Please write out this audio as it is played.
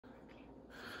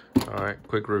Alright,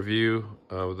 quick review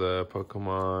of the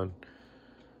Pokemon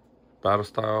Battle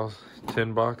Styles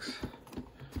tin box.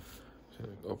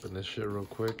 Open this shit real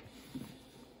quick.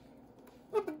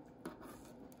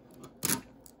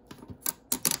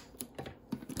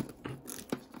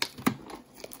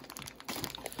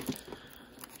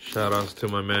 Shout outs to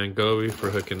my man Gobi for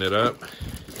hooking it up.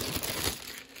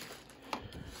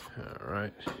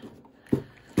 Alright.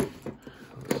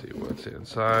 Let's see what's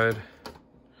inside.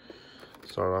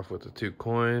 Start off with the 2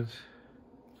 coins.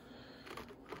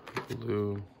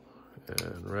 Blue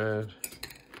and red.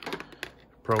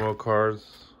 Promo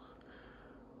cards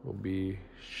will be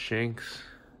Shanks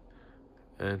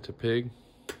and Pig.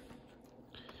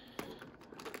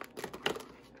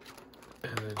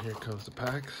 And then here comes the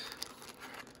packs.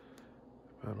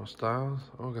 Battle Styles.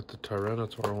 Oh, we got the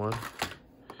Tyranitar one.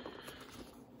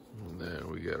 And then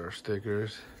we get our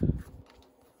stickers.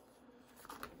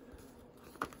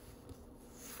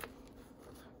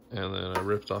 And then I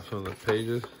ripped off some of the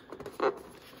pages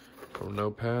from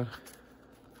Notepad.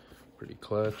 Pretty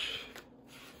clutch.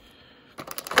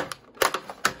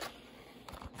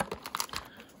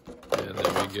 And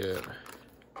then we get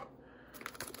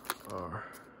our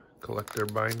collector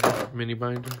binder, mini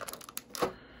binder.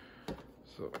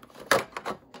 So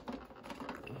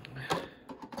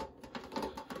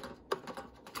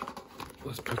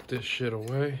let's put this shit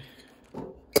away.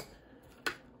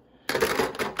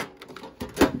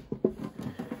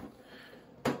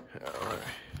 Alright.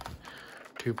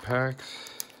 2 packs.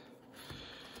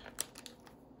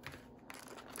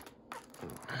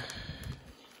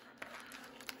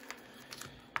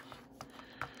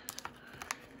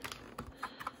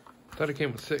 I thought it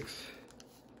came with 6.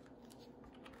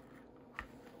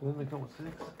 Didn't it come with 6?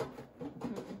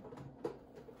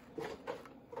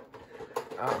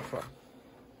 Oh, fuck.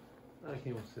 I thought it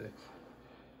came with 6.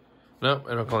 Nope,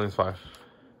 it only is 5.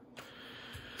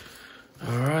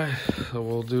 Alright, so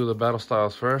we'll do the Battle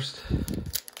Styles first.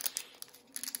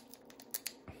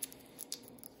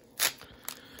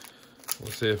 We'll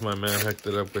see if my man hooked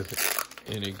it up with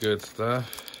any good stuff.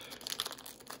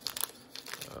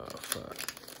 Oh, fuck.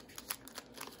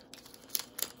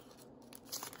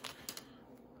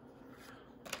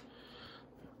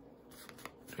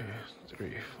 2,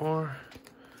 3, 4.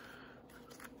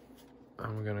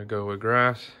 I'm gonna go with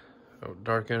grass. Oh,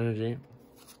 dark energy.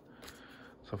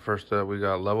 So first up, we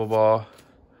got Level Ball,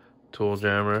 Tool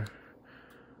Jammer,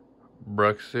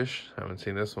 Bruxish. Haven't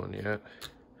seen this one yet.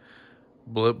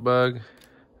 Blip Bug,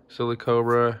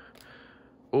 Silicobra.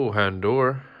 Oh,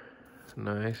 Handor.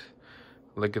 Nice.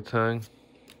 Lickitung,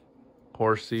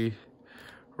 Horsey,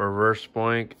 Reverse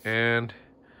Spoink, and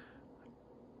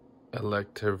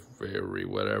Electivary,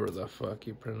 whatever the fuck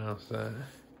you pronounce that.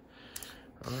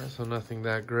 Alright, so nothing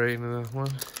that great in this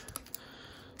one.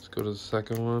 Let's go to the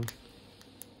second one.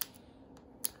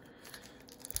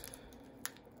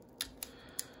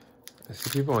 I see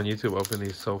people on YouTube open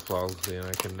these so flawlessly and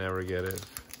I can never get it.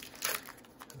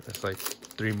 It's like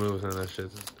 3 moves and that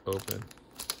shit's open.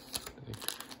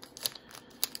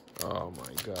 Oh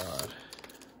my god.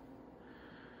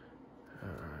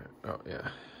 Alright, oh yeah.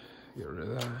 Get rid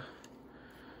of that.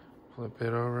 Flip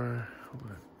it over.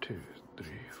 1, 2, 3,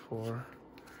 4.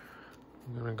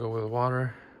 I'm gonna go with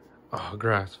water. Oh,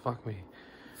 grass, fuck me.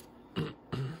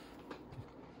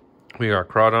 We got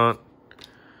Crawdaunt,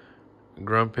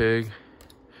 Grumpig,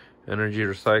 Energy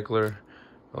Recycler,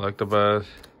 Electabuzz,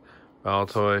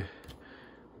 Baltoy,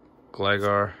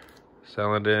 Gligar,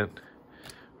 Salandit.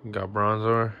 We got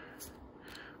Bronzor.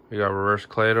 We got Reverse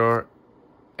Claydor.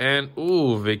 And,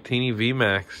 ooh, Victini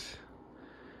VMAX.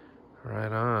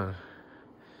 Right on.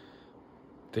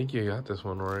 I think you got this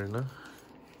one right now.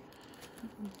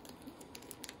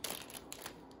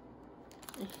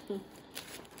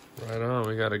 Right on,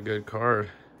 we got a good card.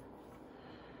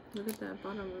 Look at that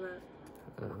bottom of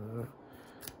that.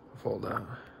 Fold out.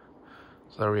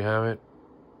 So there we have it.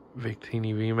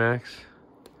 Victini VMAX.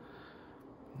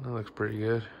 That looks pretty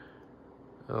good.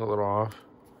 A little off.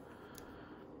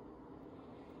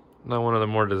 Not one of the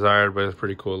more desired, but it's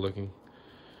pretty cool looking.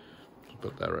 Just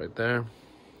put that right there.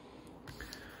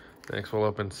 Next we'll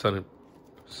open Sun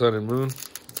and Moon.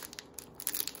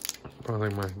 Probably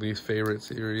my least favorite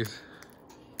series.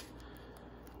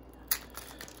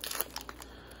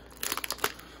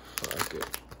 Fuck it.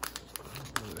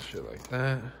 Do this shit like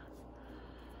that.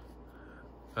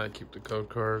 I keep the code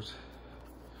cards.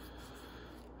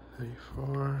 3,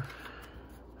 4.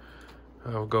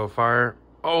 I'll go fire.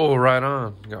 Oh, right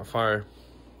on. Got fire.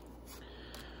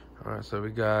 Alright, so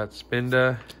we got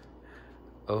Spinda,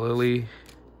 a Lily,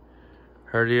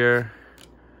 Herdier,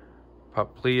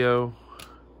 Poplio,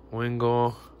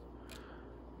 Wingull,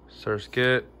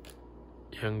 Surskit,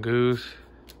 Young Goose,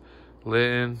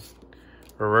 Litten,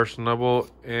 Reverse Snubble,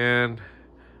 and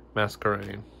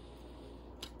Masquerain.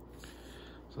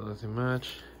 So nothing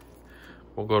much.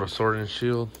 We'll go to Sword and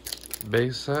Shield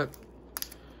base set.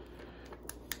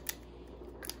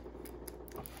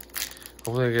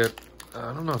 Hopefully I get,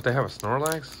 I don't know if they have a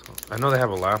Snorlax. I know they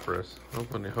have a Lapras.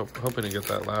 Hoping to get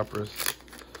that Lapras.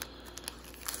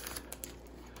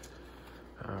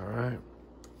 Alright.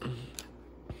 1,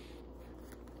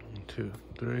 2,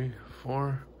 3,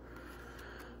 4.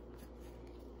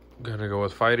 Gonna go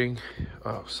with Fighting.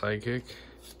 Oh, Psychic.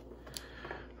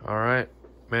 Alright.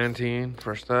 Mantine,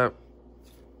 first up.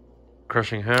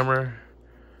 Crushing Hammer.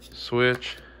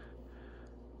 Switch.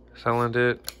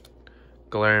 Salandit.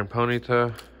 Galarian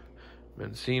Ponyta.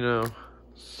 Mencino.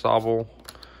 Sobble.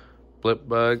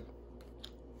 Blipbug.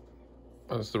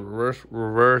 That's the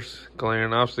reverse.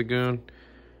 Galarian Obstagoon.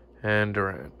 And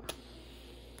Durant.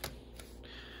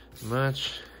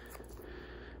 Much.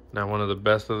 Now one of the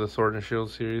best of the Sword and Shield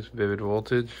series, Vivid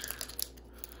Voltage.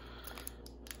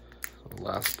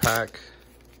 Last pack.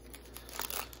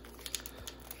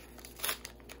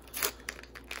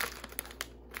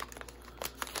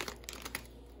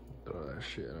 Throw that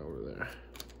shit over there.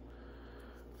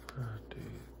 1, 2,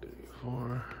 3,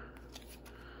 4.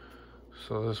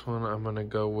 So this one I'm gonna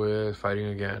go with Fighting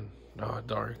again. Oh,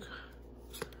 Dark.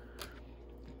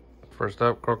 First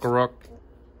up, Krokorok,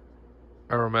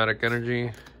 Aromatic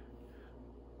Energy,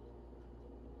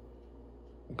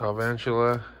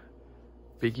 Galvantula,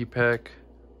 Beaky Peck,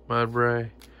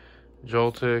 Mudbray,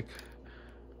 Joltik,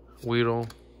 Weedle,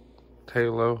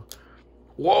 Talo.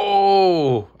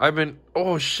 Whoa!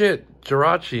 Oh shit,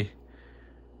 Jirachi.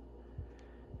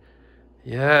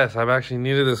 Yes, I've actually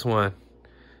needed this one.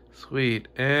 Sweet,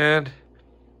 and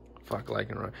fuck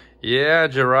Lycanroc. Yeah,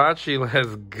 Jirachi,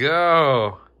 let's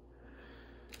go.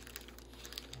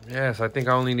 Yes, I think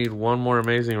I only need one more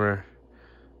Amazing Rare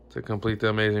to complete the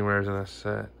Amazing Rares in that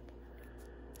set.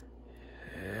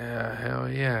 Yeah, hell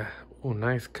yeah. Oh,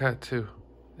 nice cut too.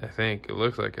 I think it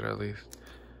looks like it at least.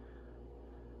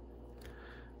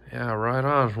 Yeah, right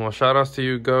on. Well, shout outs to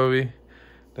you, Govey.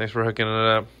 Thanks for hooking it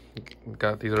up.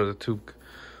 These are the 2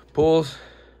 pulls.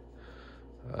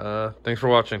 Thanks for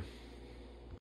watching.